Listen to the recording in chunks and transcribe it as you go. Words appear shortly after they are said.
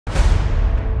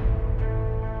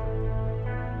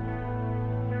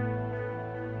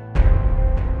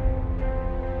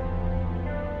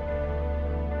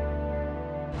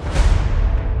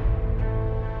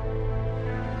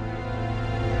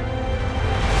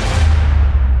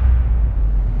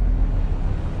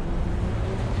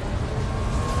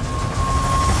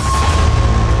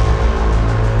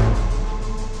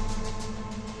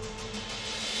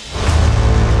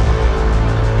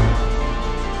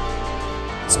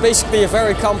basically a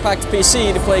very compact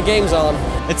PC to play games on.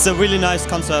 It's a really nice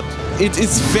concept.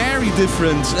 It's very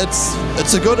different.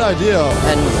 It's a good idea.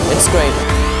 And it's great.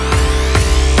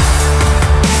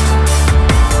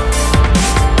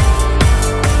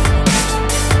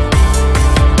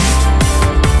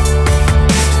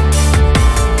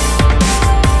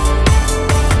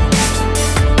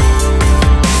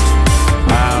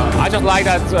 I just like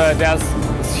that there's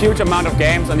a huge amount of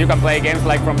games, and you can play games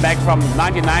like from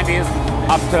 1990s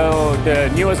up to the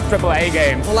newest AAA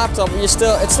games. For a laptop, it's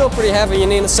still pretty heavy. You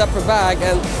need a separate bag,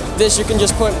 and this you can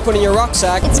just put in your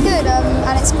rucksack. It's good,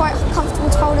 and it's quite comfortable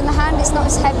to hold in the hand. It's not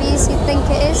as heavy as you think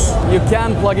it is. You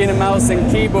can plug in a mouse and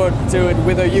keyboard to it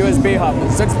with a USB hub,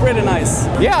 so it's pretty nice.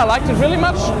 Yeah, I liked it really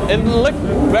much. It looked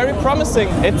very promising.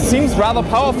 It seems rather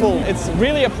powerful. It's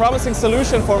really a promising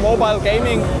solution for mobile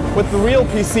gaming with the real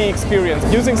PC experience.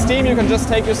 Using Steam, you can just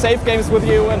take your save games with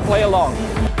you and play along.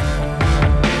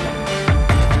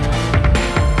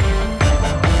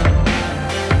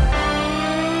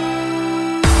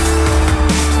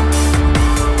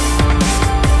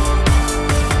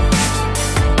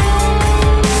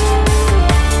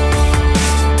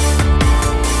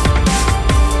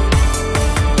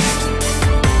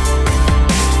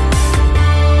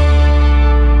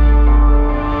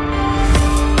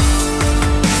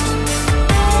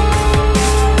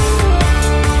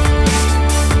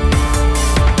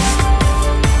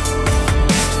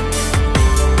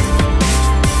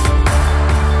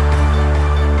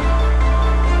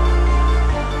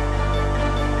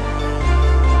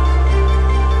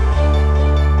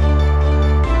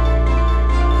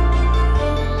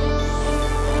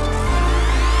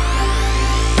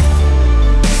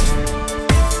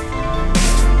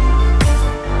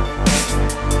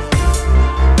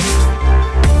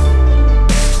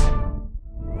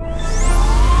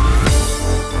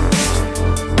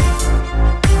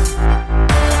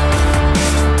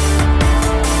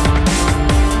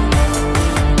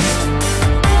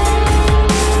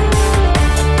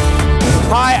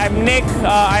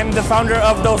 I'm the founder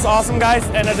of Those Awesome Guys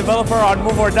and a developer on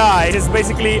Move or Die. It is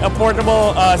basically a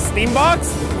portable Steam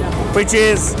box, which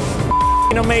is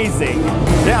amazing.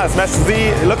 Yeah, SMACH Z,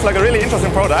 it looks like a really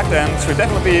interesting product, and should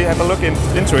definitely have a look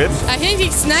into it. I think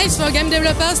it's nice for game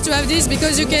developers to have this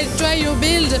because you can try your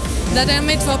build that are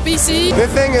made for PC.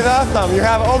 This thing is awesome. You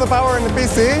have all the power in the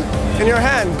PC in your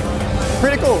hand.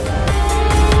 Pretty cool.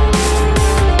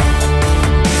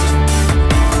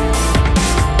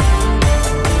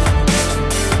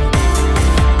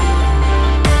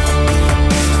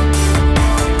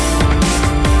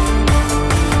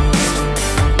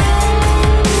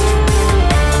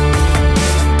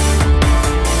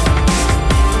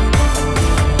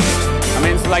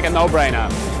 Like a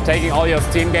no-brainer. Taking all your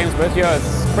Steam games with you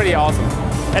is pretty awesome.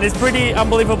 And it's pretty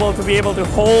unbelievable to be able to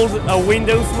hold a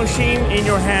Windows machine in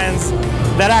your hands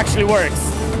that actually works.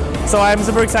 So I'm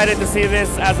super excited to see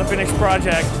this as a finished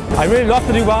project. I really loved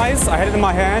the device. I had it in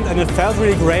my hand and it felt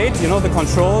really great. You know, the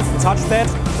controls, the touchpad,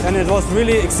 and it was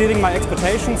really exceeding my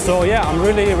expectations. So yeah, I'm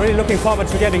really looking forward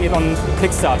to getting it on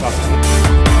Kickstarter.